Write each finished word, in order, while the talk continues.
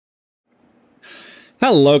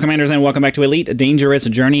Hello, Commanders, and welcome back to Elite Dangerous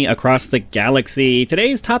Journey Across the Galaxy.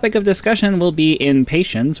 Today's topic of discussion will be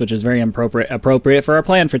impatience, which is very appropriate for our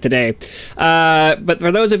plan for today. But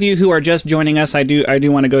for those of you who are just joining us, I do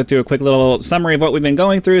want to go through a quick little summary of what we've been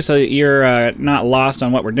going through so that you're not lost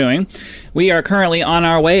on what we're doing. We are currently on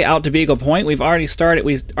our way out to Beagle Point. We've already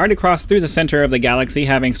crossed through the center of the galaxy,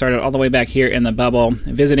 having started all the way back here in the bubble,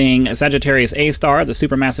 visiting Sagittarius A star, the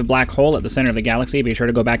supermassive black hole at the center of the galaxy. Be sure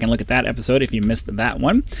to go back and look at that episode if you missed that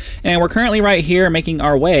one. And we're currently right here making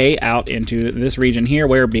our way out into this region here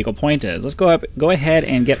where Beagle Point is. Let's go ahead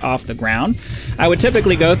and get off the ground. I would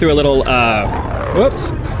typically go through a little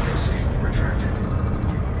whoops.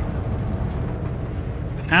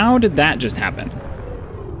 How did that just happen?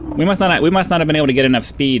 We must not have been able to get enough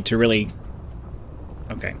speed to really...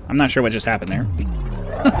 Okay, I'm not sure what just happened there.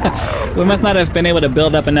 We must not have been able to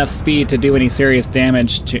build up enough speed to do any serious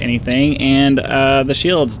damage to anything, and the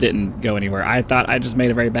shields didn't go anywhere. I thought I just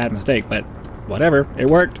made a very bad mistake, but whatever. It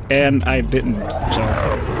worked, and I didn't, so...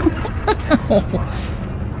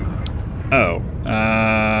 Oh,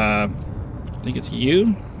 I think it's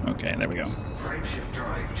you? Okay, there we go.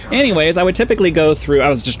 Anyways, I would typically go through... I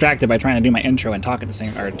was distracted by trying to do my intro and talk at the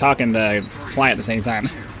same... or talking to fly at the same time.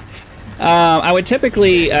 I would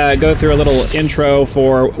typically go through a little intro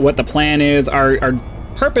for what the plan is. Our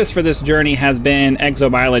purpose for this journey has been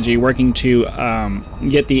exobiology, working to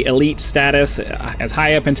get the elite status as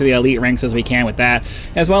high up into the elite ranks as we can with that,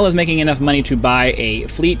 as well as making enough money to buy a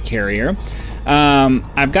fleet carrier.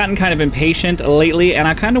 I've gotten kind of impatient lately, and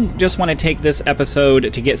I kind of just want to take this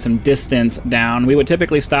episode to get some distance down. We would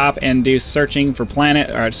typically stop and do searching for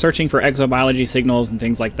searching for exobiology signals and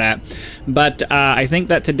things like that. But I think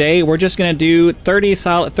that today we're just going to do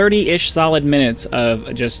 30-ish solid minutes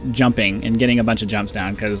of just jumping and getting a bunch of jumps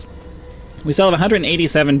down, because we still have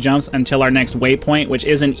 187 jumps until our next waypoint, which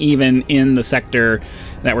isn't even in the sector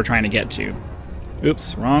that we're trying to get to.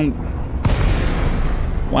 Oops, wrong.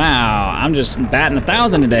 Wow, I'm just batting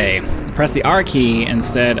 1,000 today. Press the R key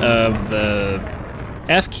instead of the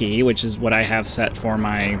F key, which is what I have set for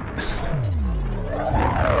my...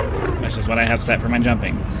 That's just what I have set for my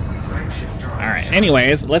jumping. Alright,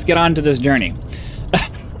 anyways, let's get on to this journey.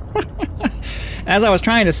 As I was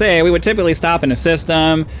trying to say, we would typically stop in a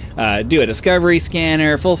system, do a discovery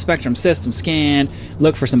scanner, full spectrum system scan,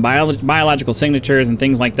 look for some biological signatures and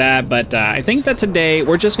things like that, but I think that today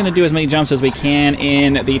we're just going to do as many jumps as we can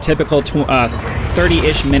in the typical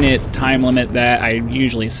 30-ish minute time limit that I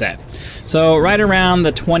usually set. So right around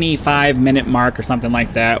the 25-minute mark or something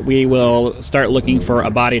like that, we will start looking for a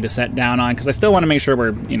body to set down on, because I still want to make sure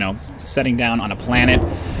we're, setting down on a planet.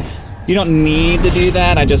 You don't need to do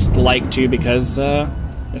that, I just like to because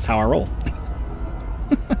that's how I roll.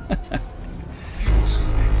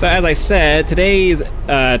 So as I said, today's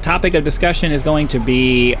topic of discussion is going to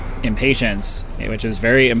be impatience, which is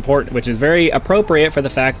very important, which is very appropriate for the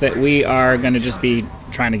fact that we are going to just be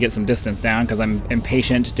trying to get some distance down because I'm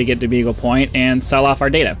impatient to get to Beagle Point and sell off our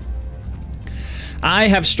data. I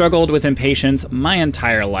have struggled with impatience my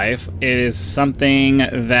entire life. It is something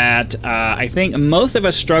that I think most of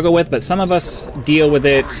us struggle with, but some of us deal with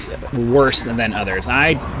it worse than others.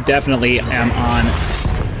 I'm definitely on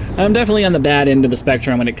the bad end of the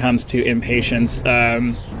spectrum when it comes to impatience.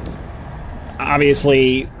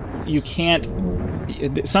 Obviously, you can't...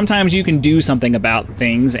 Sometimes you can do something about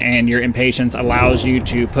things, and your impatience allows you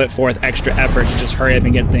to put forth extra effort to just hurry up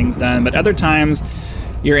and get things done, but other times,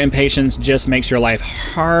 your impatience just makes your life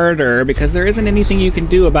harder because there isn't anything you can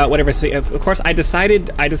do about whatever. Of course, I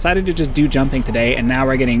decided to just do jumping today, and now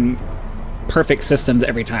we're getting perfect systems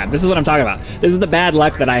every time. This is what I'm talking about. This is the bad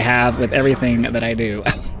luck that I have with everything that I do.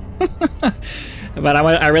 But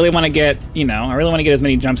I really want to get, I really want to get as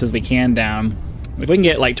many jumps as we can down. If we can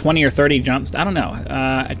get like 20 or 30 jumps, I don't know.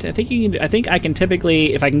 I think I can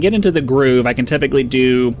typically, if I can get into the groove, I can typically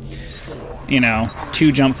do,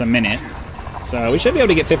 2 jumps a minute. So we should be able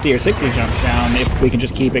to get 50 or 60 jumps down if we can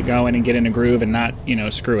just keep it going and get in a groove and not,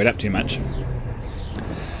 screw it up too much.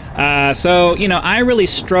 So, I really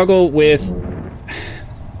struggle with...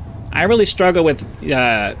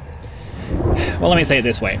 well, let me say it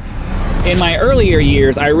this way. In my earlier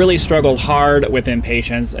years, I really struggled hard with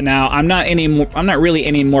impatience. Now, I'm not really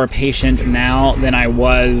any more patient now than I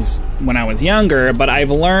was when I was younger, but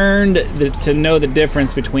I've learned to know the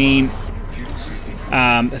difference between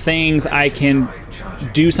things I can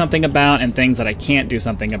do something about and things that I can't do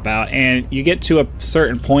something about. And you get to a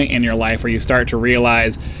certain point in your life where you start to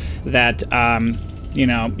realize that,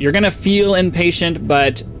 you're going to feel impatient,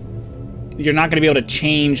 but you're not going to be able to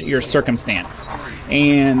change your circumstance.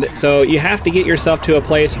 And so you have to get yourself to a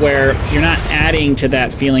place where you're not adding to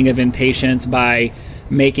that feeling of impatience by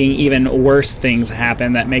making even worse things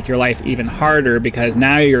happen that make your life even harder, because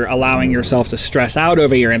now you're allowing yourself to stress out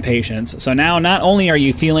over your impatience. So now not only are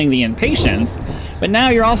you feeling the impatience, but now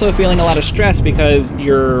you're also feeling a lot of stress because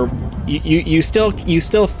you still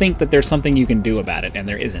think that there's something you can do about it, and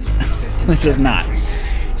there isn't. It's just not.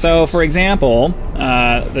 So, for example,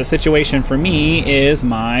 the situation for me is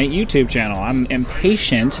my YouTube channel. I'm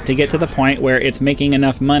impatient to get to the point where it's making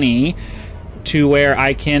enough money to where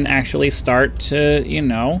I can actually start to, you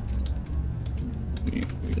know,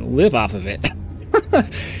 live off of it.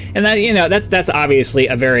 And that, you know, that's obviously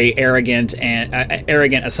a very arrogant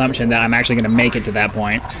assumption that I'm actually going to make it to that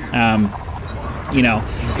point. You know,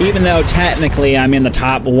 even though technically I'm in the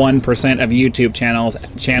top 1% of YouTube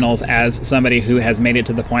channels as somebody who has made it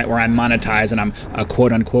to the point where I'm monetized and I'm a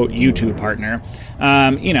quote-unquote YouTube partner,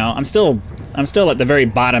 you know, I'm still at the very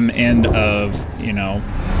bottom end of, you know,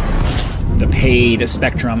 the paid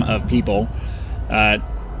spectrum of people.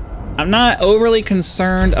 I'm not overly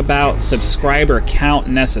concerned about subscriber count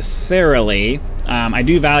necessarily. I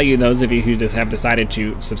do value those of you who just have decided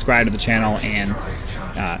to subscribe to the channel and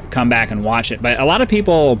come back and watch it. But a lot of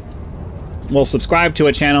people will subscribe to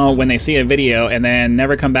a channel when they see a video and then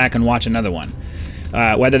never come back and watch another one.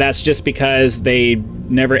 Whether that's just because they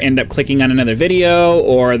never end up clicking on another video,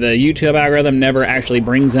 or the YouTube algorithm never actually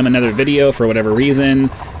brings them another video for whatever reason.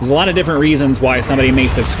 There's a lot of different reasons why somebody may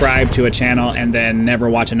subscribe to a channel and then never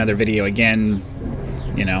watch another video again.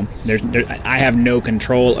 You know, I have no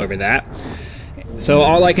control over that. So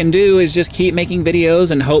all I can do is just keep making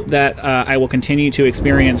videos and hope that I will continue to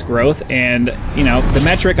experience growth. And, you know, the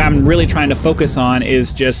metric I'm really trying to focus on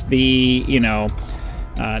is just the, you know,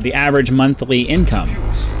 the average monthly income.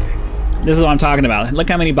 This is what I'm talking about. Look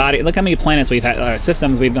how many planets we've had,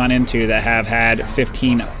 systems we've gone into that have had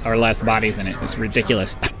 15 or less bodies in it. It's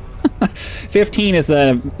ridiculous. 15 is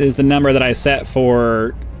the number that I set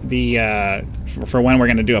for the for when we're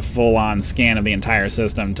going to do a full-on scan of the entire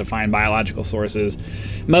system to find biological sources.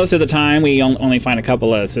 Most of the time we only find a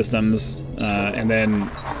couple of systems, and then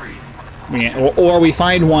we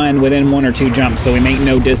find one within 1 or 2 jumps, so we make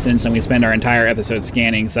no distance and we spend our entire episode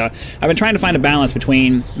scanning. So I've been trying to find a balance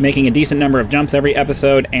between making a decent number of jumps every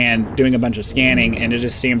episode and doing a bunch of scanning, and it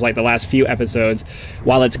just seems like the last few episodes,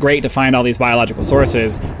 while it's great to find all these biological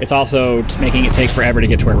sources, it's also making it take forever to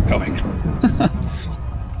get to where we're going.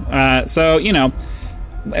 So, you know,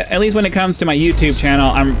 at least when it comes to my YouTube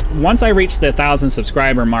channel, once I reached the 1,000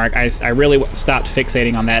 subscriber mark, I really stopped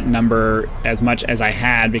fixating on that number as much as I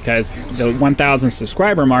had, because the 1,000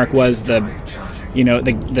 subscriber mark was the, you know,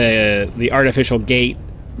 the artificial gate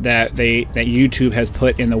that YouTube has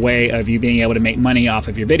put in the way of you being able to make money off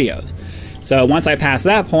of your videos. So once I pass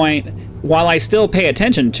that point, while I still pay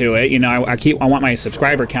attention to it, you know, I want my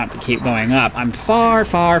subscriber count to keep going up. I'm far,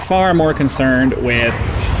 far, far more concerned with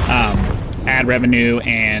ad revenue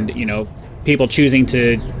and, you know, people choosing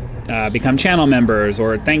to become channel members,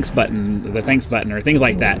 or the thanks button, or things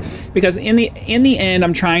like that. Because in the end,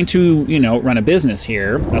 I'm trying to, you know, run a business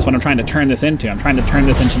here. That's what I'm trying to turn this into. I'm trying to turn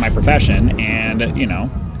this into my profession. And, you know,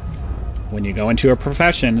 when you go into a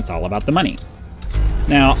profession, it's all about the money.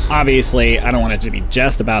 Now, obviously, I don't want it to be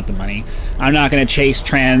just about the money. I'm not going to chase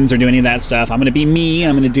trends or do any of that stuff. I'm going to be me.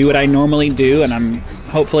 I'm going to do what I normally do, and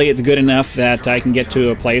hopefully it's good enough that I can get to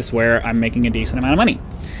a place where I'm making a decent amount of money.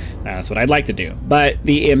 That's what I'd like to do. But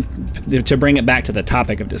to bring it back to the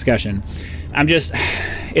topic of discussion,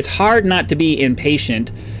 it's hard not to be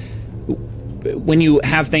impatient when you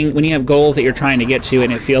have goals that you're trying to get to,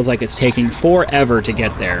 and it feels like it's taking forever to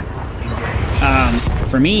get there.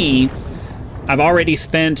 For me, I've already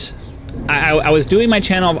spent. I was doing my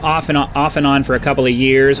channel off and on for a couple of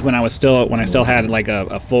years when I still had like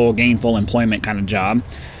a full gainful employment kind of job,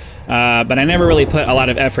 but I never really put a lot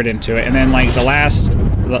of effort into it. And then like the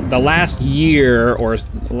last year, or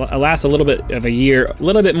last a little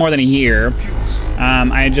bit more than a year,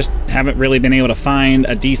 I just haven't really been able to find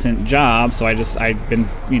a decent job. So I've been,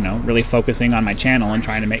 you know, really focusing on my channel and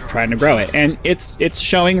trying to grow it, and it's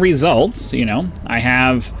showing results. You know, I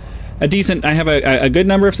have a good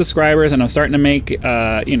number of subscribers, and I'm starting to make,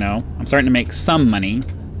 you know, I'm starting to make some money.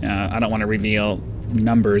 I don't want to reveal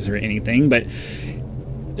numbers or anything, but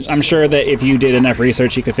I'm sure that if you did enough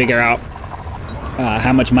research, you could figure out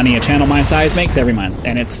how much money a channel my size makes every month,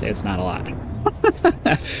 and it's not a lot.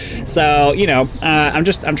 So, you know, I'm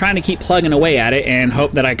trying to keep plugging away at it and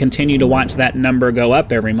hope that I continue to watch that number go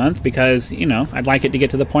up every month, because, you know, I'd like it to get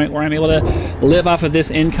to the point where I'm able to live off of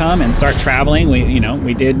this income and start traveling.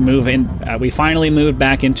 We did move in. We finally moved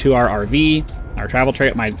back into our RV, our travel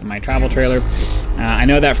trailer, my travel trailer. I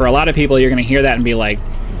know that for a lot of people, you're going to hear that and be like,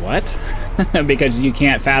 what? Because you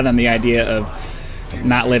can't fathom the idea of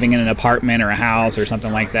not living in an apartment or a house or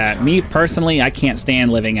something like that. Me personally, I can't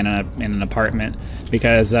stand living in an apartment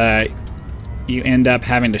because you end up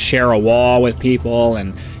having to share a wall with people,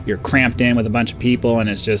 and you're cramped in with a bunch of people, and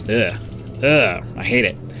it's just ugh, I hate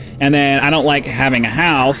it. And then I don't like having a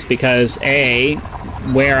house because A,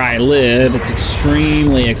 where I live, it's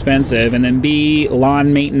extremely expensive, and then B,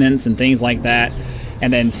 lawn maintenance and things like that.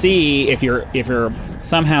 And then C, if you're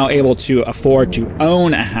somehow able to afford to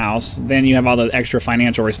own a house, then you have all the extra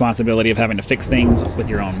financial responsibility of having to fix things with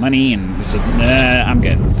your own money, and it's just, nah, I'm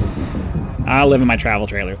good. I'll live in my travel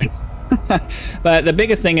trailer. But the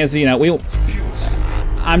biggest thing is, you know,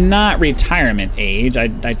 I'm not retirement age. I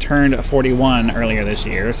turned 41 earlier this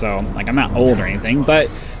year, so like I'm not old or anything, but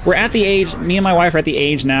we're at the age, me and my wife are at the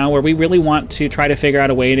age now where we really want to try to figure out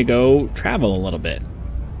a way to go travel a little bit.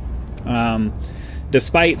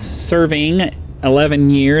 Despite serving 11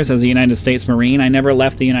 years as a United States Marine, I never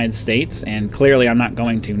left the United States, and clearly I'm not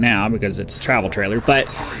going to now because it's a travel trailer, but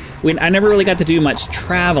I never really got to do much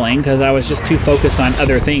traveling because I was just too focused on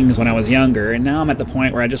other things when I was younger, and now I'm at the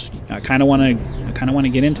point where I kind of want to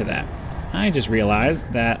get into that. I just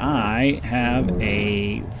realized that I have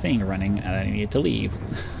a thing running that I need to leave.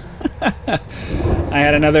 I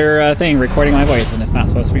had another thing recording my voice and it's not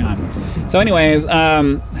supposed to be on. So anyways,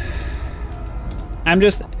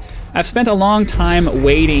 I've spent a long time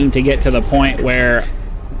waiting to get to the point where,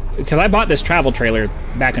 because I bought this travel trailer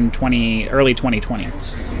back in early 2020,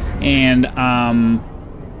 and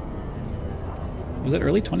was it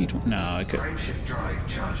early 2020? No,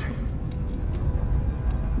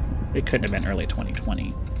 it couldn't have been early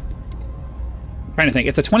 2020. I'm trying to think.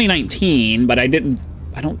 It's a 2019, but I don't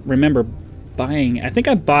remember buying. I think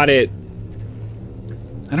I bought it.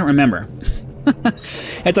 I don't remember.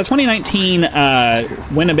 It's a 2019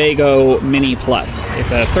 Winnebago Mini Plus.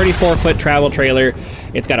 It's a 34-foot travel trailer.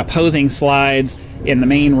 It's got opposing slides in the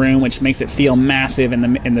main room, which makes it feel massive. It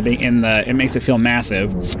makes it feel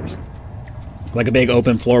massive, like a big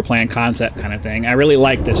open floor plan concept kind of thing. I really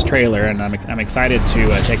like this trailer, and I'm excited to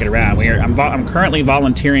take it around. I'm currently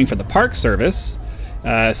volunteering for the Park Service,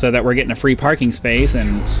 so that we're getting a free parking space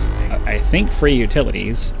and I think free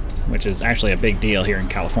utilities, which is actually a big deal here in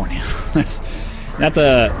California. That's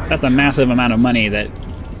a massive amount of money that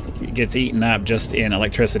gets eaten up just in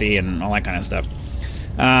electricity and all that kind of stuff.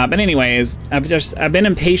 But anyways, I've been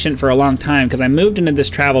impatient for a long time because I moved into this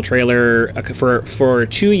travel trailer for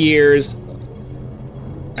 2 years.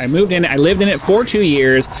 I lived in it for 2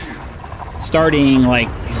 years, starting like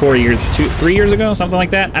 3 years ago, something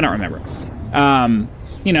like that. I don't remember.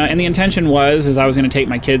 You know, and the intention was I was going to take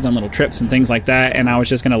my kids on little trips and things like that, and I was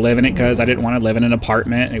just going to live in it because I didn't want to live in an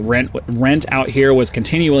apartment. Rent out here was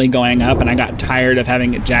continually going up, and I got tired of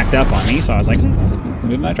having it jacked up on me, so I was like,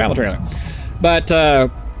 move my travel trailer. But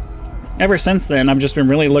ever since then, I've just been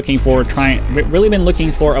really looking for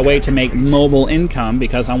a way to make mobile income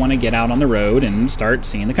because I want to get out on the road and start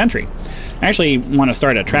seeing the country. I actually want to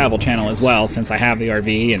start a travel channel as well, since I have the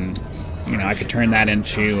RV, and you know, I could turn that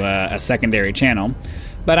into a secondary channel.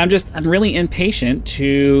 But I'm really impatient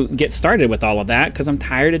to get started with all of that because I'm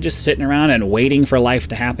tired of just sitting around and waiting for life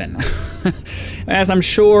to happen. As I'm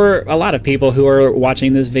sure a lot of people who are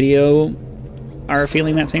watching this video are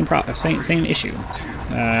feeling that same issue.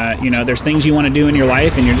 You know, there's things you want to do in your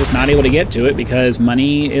life and you're just not able to get to it because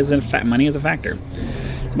money is a factor.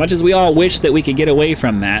 As much as we all wish that we could get away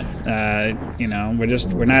from that, you know,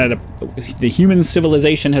 we're not the human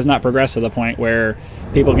civilization has not progressed to the point where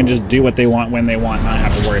people can just do what they want when they want, not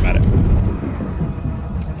have to worry about it.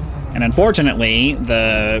 And unfortunately,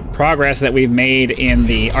 the progress that we've made in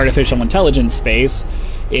the artificial intelligence space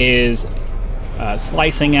is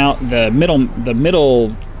slicing out the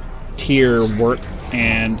middle tier work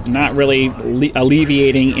and not really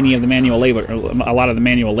alleviating any of the manual labor, a lot of the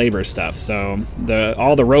manual labor stuff. So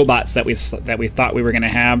all the robots that we thought we were going to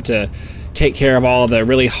have to take care of all the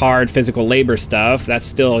really hard physical labor stuff, that's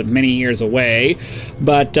still many years away.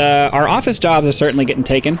 But our office jobs are certainly getting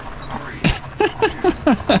taken.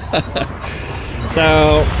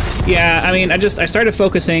 So yeah, I mean, I started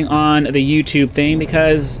focusing on the YouTube thing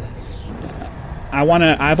because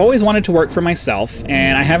I've always wanted to work for myself,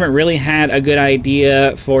 and I haven't really had a good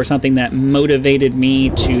idea for something that motivated me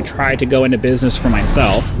to try to go into business for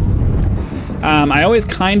myself. I always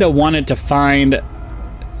kind of wanted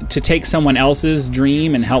to take someone else's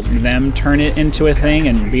dream and help them turn it into a thing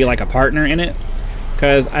and be like a partner in it,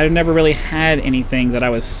 because I've never really had anything that I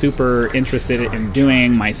was super interested in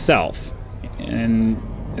doing myself, and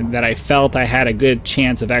that I felt I had a good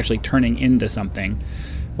chance of actually turning into something.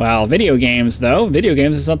 Well, video games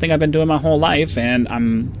is something I've been doing my whole life, and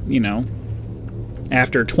I'm, you know,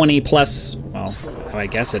 After 20 plus, well, I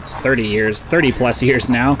guess it's 30 plus years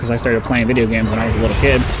now, because I started playing video games when I was a little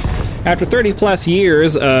kid. After 30 plus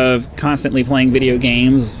years of constantly playing video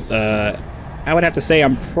games, I would have to say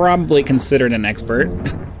I'm probably considered an expert.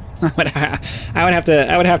 I would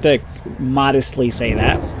have to modestly say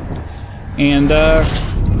that. And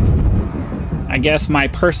I guess my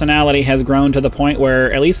personality has grown to the point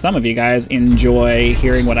where at least some of you guys enjoy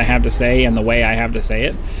hearing what I have to say and the way I have to say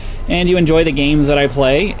it. And you enjoy the games that I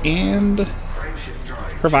play, and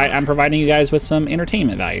I'm providing you guys with some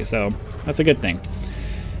entertainment value, so that's a good thing.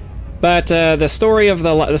 But the story of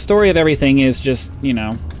everything is just, you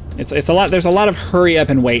know, it's a lot. There's a lot of hurry up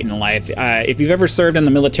and wait in life. If you've ever served in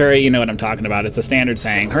the military, you know what I'm talking about. It's a standard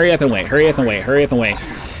saying: hurry up and wait, hurry up and wait, hurry up and wait.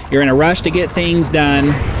 You're in a rush to get things done,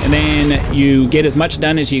 and then you get as much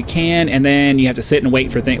done as you can, and then you have to sit and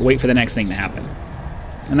wait for the next thing to happen.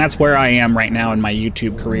 And that's where I am right now in my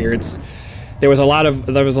YouTube career. There was a lot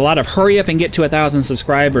of hurry up and get to 1,000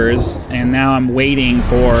 subscribers, and now I'm waiting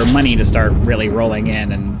for money to start really rolling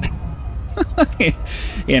in, and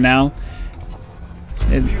you know,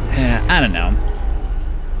 I don't know.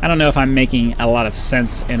 I don't know if I'm making a lot of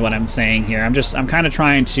sense in what I'm saying here. I'm kind of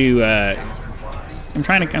trying to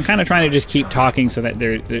just keep talking so that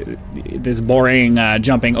this boring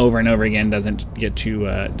jumping over and over again doesn't get too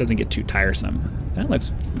tiresome.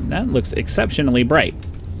 That looks exceptionally bright.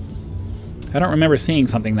 I don't remember seeing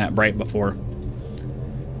something that bright before.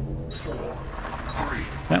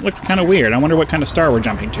 That looks kind of weird. I wonder what kind of star we're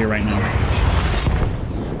jumping to right now.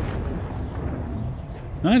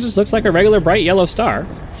 No, it just looks like a regular bright yellow star.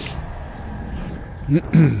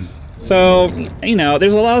 So, you know,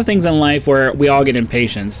 there's a lot of things in life where we all get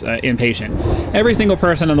impatient. Every single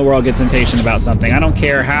person in the world gets impatient about something. I don't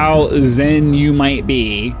care how zen you might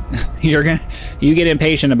be, you get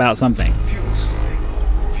impatient about something.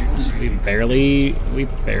 We barely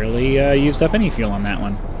used up any fuel on that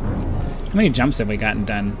one. How many jumps have we gotten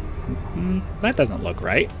done? That doesn't look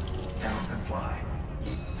right.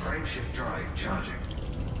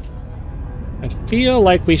 I feel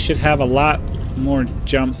like we should have a lot more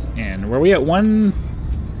jumps in. Were we at one?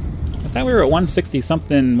 I thought we were at 160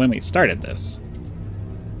 something when we started this.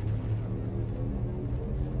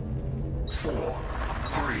 4,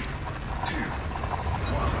 3, 2,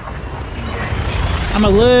 1. I'm a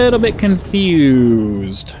little bit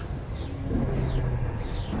confused.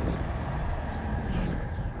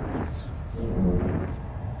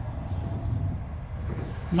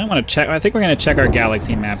 Might want to check. I think we're going to check our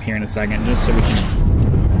galaxy map here in a second, just so we can.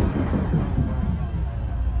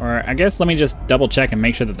 Or I guess let me just double check and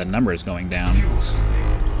make sure that the number is going down.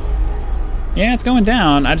 Yeah, it's going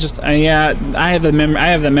down. I have the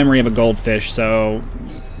memory of a goldfish, so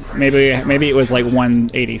maybe it was like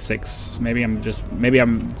 186. Maybe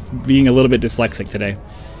I'm being a little bit dyslexic today.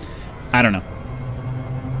 I don't know.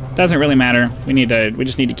 Doesn't really matter. We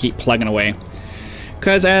just need to keep plugging away.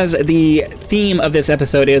 Because as the theme of this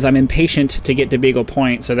episode is, I'm impatient to get to Beagle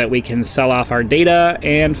Point so that we can sell off our data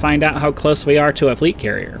and find out how close we are to a fleet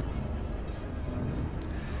carrier.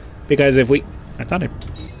 Because if we... I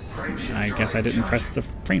guess I didn't press the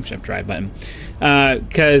frameshift drive button.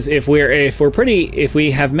 Because if we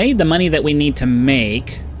have made the money that we need to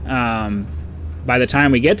make by the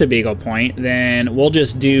time we get to Beagle Point, then we'll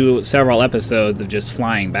just do several episodes of just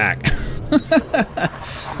flying back.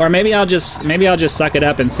 Or maybe I'll just suck it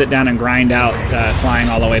up and sit down and grind out flying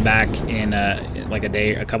all the way back in like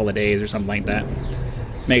a couple of days or something like that.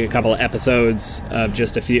 Make a couple of episodes of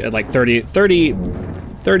just a few, like 30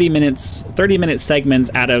 minute segments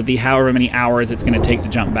out of the however many hours it's going to take to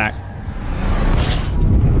jump back.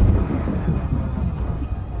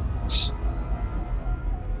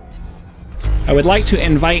 I would like to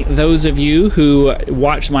invite those of you who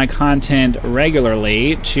watch my content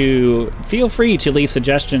regularly to feel free to leave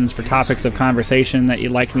suggestions for topics of conversation that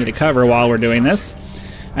you'd like me to cover while we're doing this.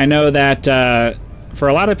 I know that for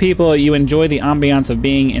a lot of people you enjoy the ambiance of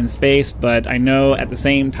being in space, but I know at the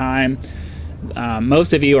same time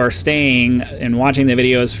most of you are staying and watching the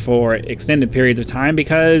videos for extended periods of time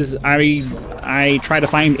because I try to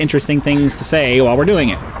find interesting things to say while we're doing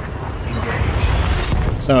it.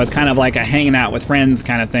 So it's kind of like a hanging out with friends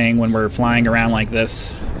kind of thing when we're flying around like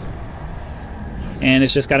this. And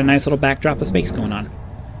it's just got a nice little backdrop of space going on.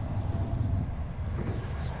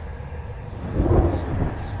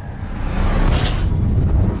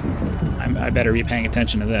 I better be paying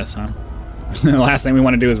attention to this, huh? The last thing we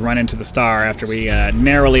want to do is run into the star after we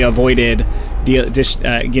narrowly avoided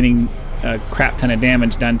getting a crap ton of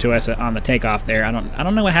damage done to us on the takeoff there. I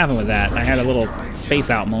don't know what happened with that. I had a little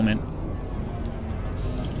space out moment.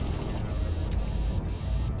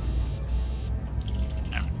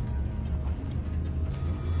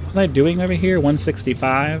 was I doing over here?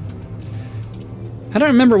 165? I don't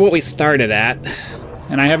remember what we started at,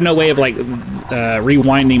 and I have no way of like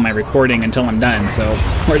rewinding my recording until I'm done. So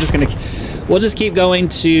we'll just keep going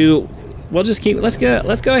to, let's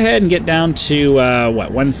go ahead and get down to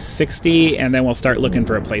what, 160, and then we'll start looking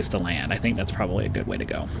for a place to land. I think that's probably a good way to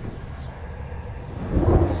go.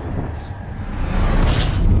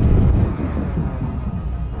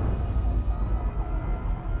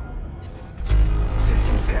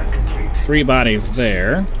 System scan complete. 3 bodies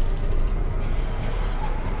there.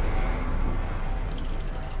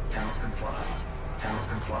 Power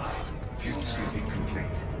comply. Fuel scooping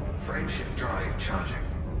complete. Frameshift drive charging.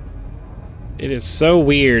 It is so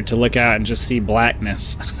weird to look out and just see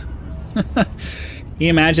blackness. Can you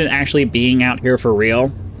imagine actually being out here for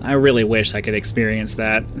real? I really wish I could experience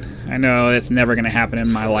that. I know it's never going to happen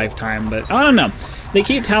in my lifetime, but I don't know. They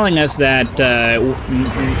keep telling us that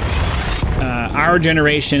our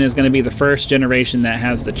generation is going to be the first generation that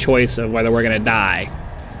has the choice of whether we're going to die.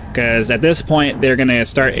 Because at this point, they're going to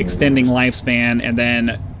start extending lifespan, and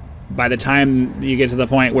then by the time you get to the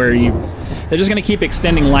point where they're just going to keep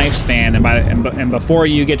extending lifespan, and before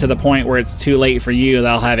you get to the point where it's too late for you,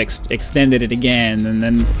 they'll have extended it again, and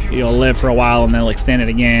then you'll live for a while, and they'll extend it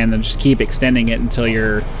again, and just keep extending it until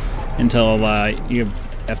you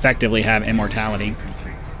effectively have immortality.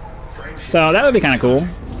 So that would be kind of cool,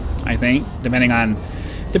 I think, depending on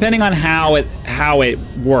how it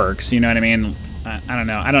works. You know what I mean? I don't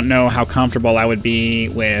know. I don't know how comfortable I would be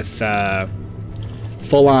with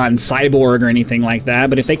full-on cyborg or anything like that,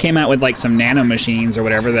 but if they came out with like some nano machines or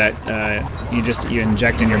whatever that you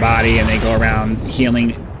inject in your body and they go around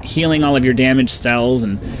healing all of your damaged cells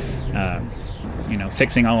and you know,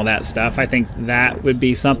 fixing all of that stuff, I think that would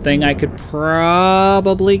be something I could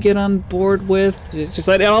probably get on board with. It's just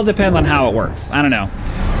like, it all depends on how it works. I don't know.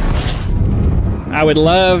 I would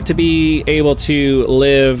love to be able to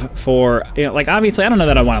live for, you know, like, obviously I don't know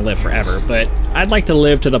that I want to live forever, but I'd like to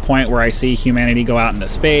live to the point where I see humanity go out into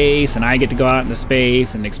space, and I get to go out into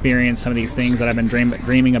space and experience some of these things that I've been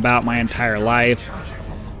dreaming about my entire life.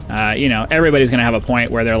 You know, everybody's going to have a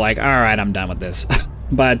point where they're like, all right, I'm done with this.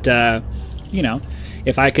 But, you know,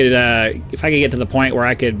 if I could get to the point where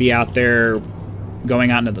I could be out there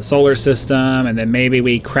going out into the solar system, and then maybe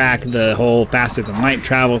we crack the whole faster than light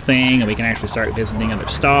travel thing, and we can actually start visiting other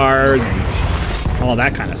stars and all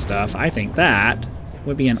that kind of stuff, I think that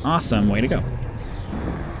would be an awesome way to go. All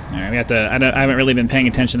right, I haven't really been paying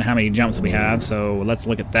attention to how many jumps we have, so let's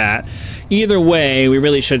look at that. Either way, we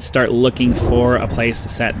really should start looking for a place to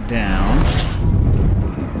set down,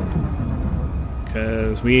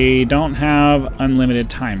 because we don't have unlimited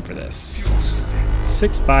time for this.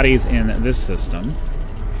 6 bodies in this system.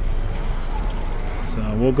 So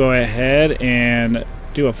we'll go ahead and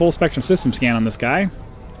do a full spectrum system scan on this guy.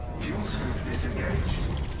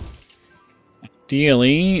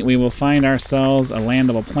 Ideally, we will find ourselves a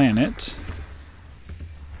landable planet.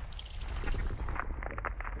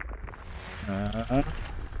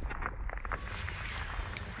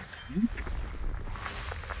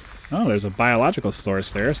 Oh, there's a biological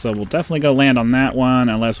source there, so we'll definitely go land on that one,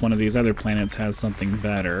 unless one of these other planets has something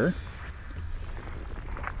better.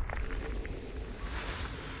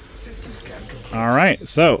 Alright,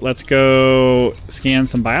 so let's go scan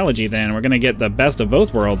some biology then. We're going to get the best of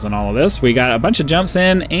both worlds in all of this. We got a bunch of jumps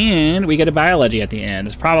in, and we get a biology at the end.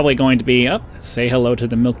 It's probably going to be, say hello to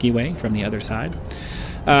the Milky Way from the other side.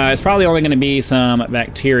 It's probably only going to be some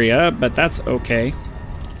bacteria, but that's okay.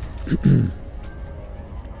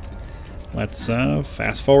 Let's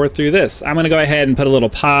fast forward through this. I'm going to go ahead and put a little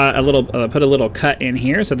put a little cut in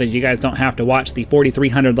here so that you guys don't have to watch the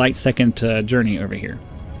 4,300 light second journey over here.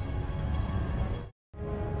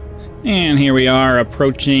 And here we are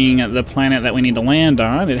approaching the planet that we need to land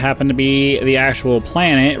on. It happened to be the actual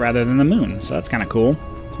planet rather than the moon, so that's kind of cool.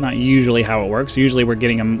 It's not usually how it works. Usually we're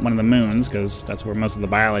getting one of the moons because that's where most of the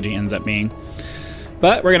biology ends up being.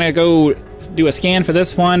 But we're gonna go do a scan for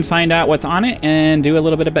this one, find out what's on it, and do a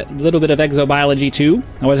little bit of exobiology too.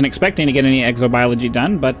 I wasn't expecting to get any exobiology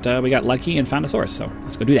done, but we got lucky and found a source, so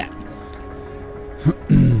let's go do that.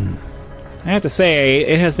 I have to say,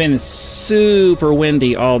 it has been super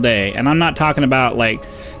windy all day, and I'm not talking about like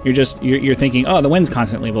you're thinking, oh, the wind's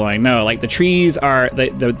constantly blowing. No, like the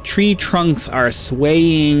tree trunks are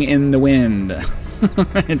swaying in the wind.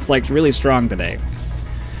 It's like really strong today.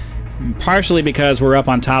 Partially because we're up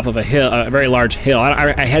on top of a hill, a very large hill.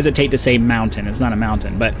 I hesitate to say mountain. It's not a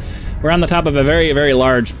mountain, but we're on the top of a very, very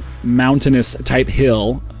large mountainous type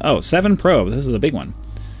hill. Oh, 7 probes. This is a big one.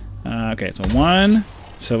 Okay, so 1.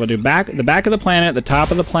 So we'll do the back of the planet, the top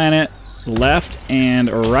of the planet, left and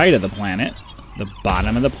right of the planet. the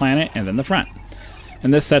bottom of the planet, and then the front.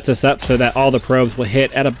 And this sets us up so that all the probes will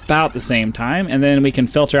hit at about the same time, and then we can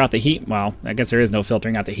filter out the heat. Well, I guess there is no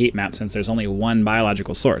filtering out the heat map since there's only one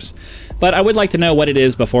biological source. But I would like to know what it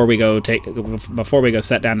is before we go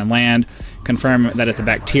set down and land, confirm that it's a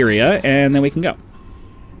bacteria, and then we can go.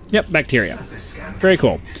 Yep, bacteria. Very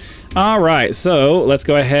cool. All right, so let's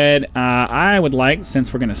go ahead. I would like,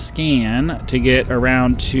 since we're going to scan, to get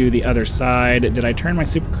around to the other side. Did I turn my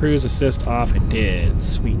Super Cruise assist off? I did.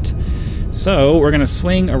 Sweet. So we're going to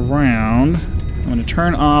swing around. I'm going to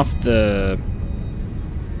turn off the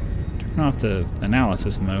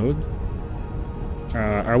analysis mode.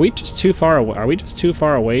 Are we just too far away? Are we just too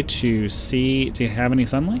far away to have any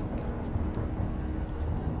sunlight?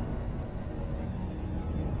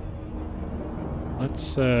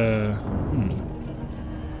 Let's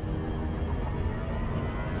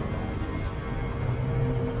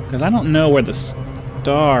because I don't know where the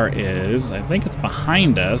star is. I think it's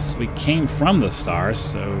behind us. We came from the star,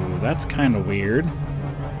 so that's kind of weird.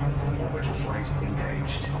 Orbital flight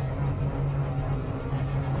engaged.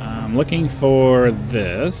 I'm looking for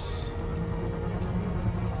this.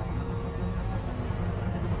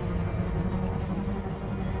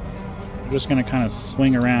 I'm just gonna kind of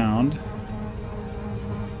swing around.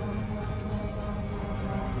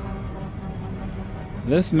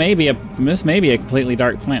 This may be a completely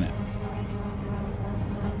dark planet.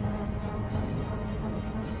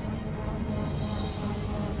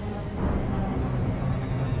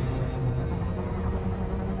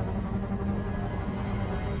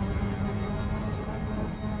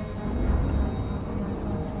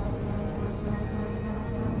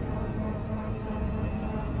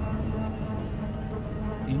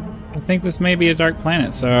 I think this may be a dark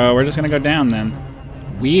planet, so we're just gonna go down then.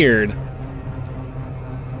 Weird.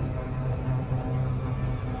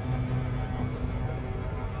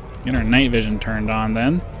 Get our night vision turned on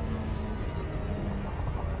then.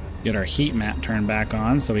 Get our heat map turned back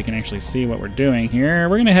on so we can actually see what we're doing here.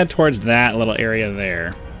 We're gonna head towards that little area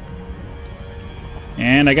there.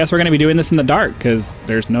 And I guess we're gonna be doing this in the dark because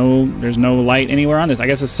there's no light anywhere on this. I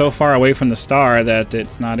guess it's so far away from the star that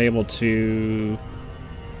it's not able to...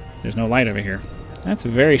 There's no light over here. That's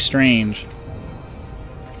very strange.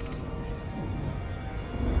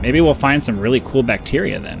 Maybe we'll find some really cool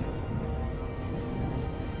bacteria then.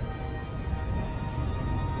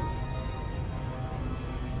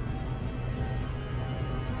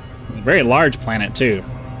 Very large planet, too.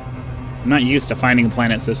 I'm not used to finding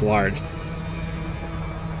planets this large.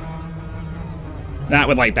 Not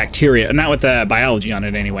with, like, bacteria. Not with biology on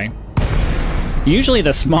it, anyway. Usually,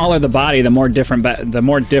 the smaller the body, the more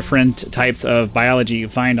different types of biology you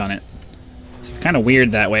find on it. It's kind of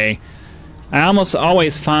weird that way. I almost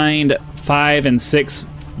always find 5 and 6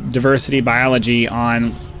 diversity biology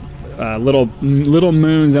on little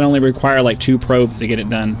moons that only require, like, 2 probes to get it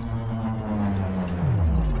done.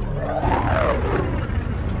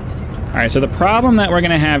 Alright, so the problem that we're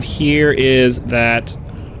going to have here is that...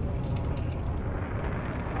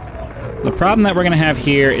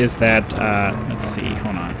 let's see,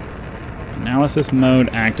 hold on. Analysis mode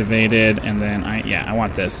activated, and then I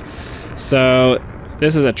want this. So,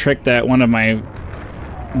 this is a trick that one of my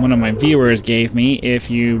viewers gave me.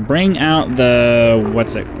 If you bring out the...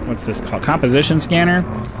 what's this called? Composition scanner.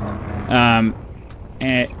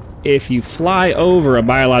 And if you fly over a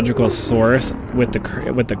biological source with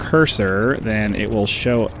the cursor, then it will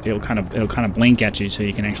show. It'll kind of blink at you so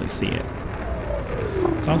you can actually see it.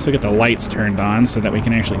 Let's also get the lights turned on so that we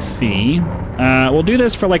can actually see. We'll do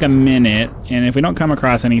this for like a minute, and if we don't come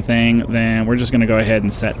across anything, then we're just gonna go ahead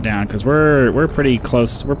and set down because we're pretty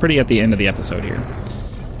close. We're pretty at the end of the episode here,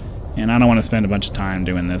 and I don't want to spend a bunch of time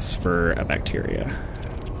doing this for a bacteria.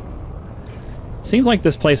 Seems like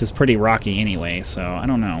this place is pretty rocky anyway, so I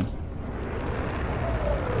don't know.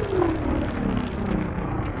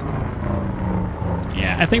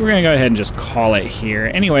 Yeah, I think we're going to go ahead and just call it here.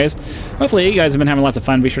 Anyways, hopefully you guys have been having lots of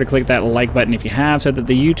fun. Be sure to click that like button if you have so that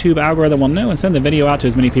the YouTube algorithm will know and send the video out to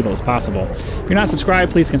as many people as possible. If you're not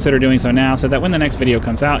subscribed, please consider doing so now so that when the next video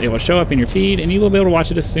comes out, it will show up in your feed and you will be able to watch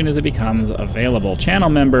it as soon as it becomes available. Channel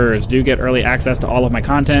members do get early access to all of my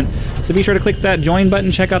content, so be sure to click that join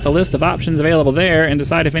button, check out the list of options available there, and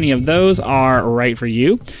decide if any of those are right for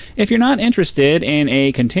you. If you're not interested in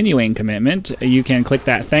a continuing commitment, you can click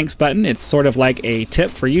that thanks button. It's sort of like a tip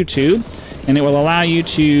for YouTube, and it will allow you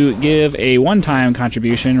to give a one-time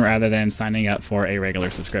contribution rather than signing up for a regular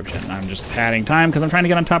subscription. I'm just padding time because I'm trying to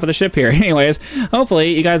get on top of the ship here. Anyways,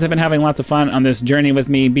 hopefully you guys have been having lots of fun on this journey with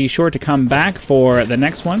me. Be sure to come back for the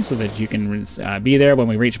next one so that you can be there when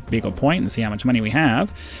we reach Beagle Point and see how much money we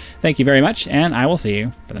have. Thank you very much, and I will see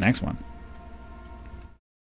you for the next one.